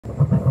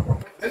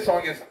this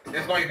song is,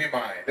 it's not even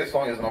mine. This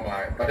song is not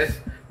mine. But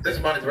this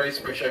man is very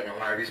special in my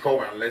life. He's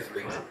called Ron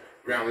Leslie.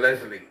 Ron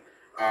Leslie.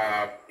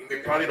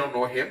 You probably don't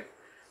know him,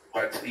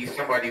 but he's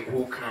somebody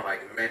who kind of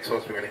like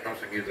mentors me when it comes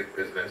to music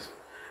business.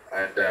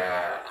 And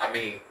I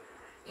mean,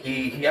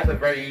 he has a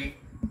very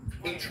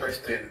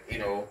interesting, you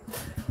know,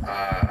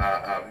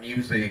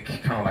 music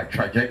kind of like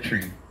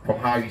trajectory from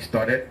how he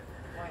started.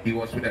 He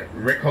was with a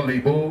record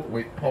label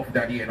with Puff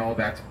Daddy and all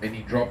that, and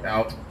he dropped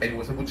out, and he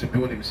was able to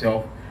build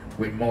himself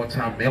with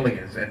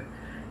multi-millions. And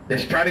the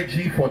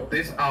strategy for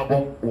this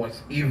album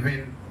was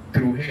even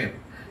through him.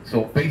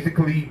 So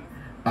basically,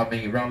 I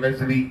mean, Ron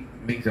Leslie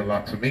means a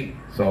lot to me.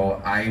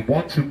 So I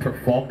want to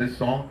perform this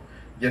song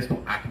just to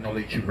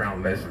acknowledge you,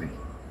 Ron Leslie.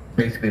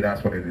 Basically,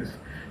 that's what it is.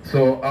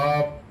 So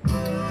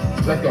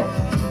let's go.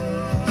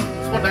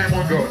 It's what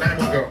 9-1 go.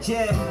 9-1 go.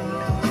 Yeah.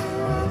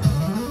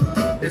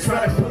 They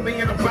try to put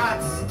me in a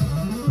box,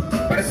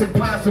 but it's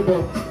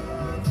impossible.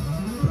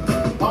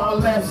 All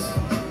less,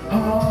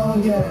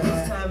 oh yeah.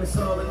 This time it's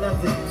all or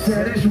nothing.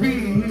 Said it's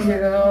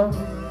real.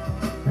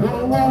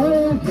 Whoa,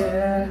 whoa,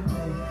 yeah.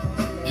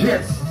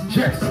 Yes,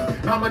 yes.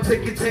 I'ma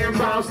take your 10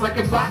 rounds like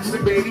a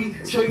boxer, baby.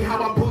 Show you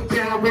how I put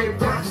down red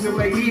boxing,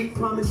 lady.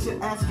 Promise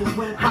you're asking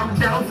when I'm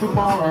down for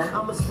more.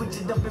 I'ma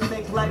switch it up and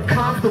make life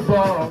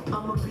Comfortable.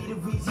 I'ma be the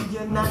reason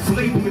you're not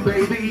Sleepy,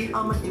 baby.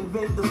 I'ma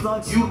invade the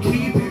thoughts You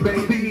keep it,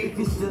 baby. If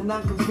you're still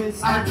not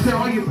convinced, I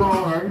tell you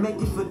more. make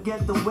you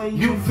forget the way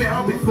You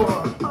fell before.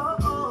 Oh,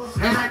 oh.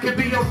 And I can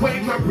be a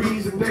wake up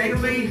reason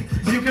daily.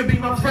 You can be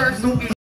my first new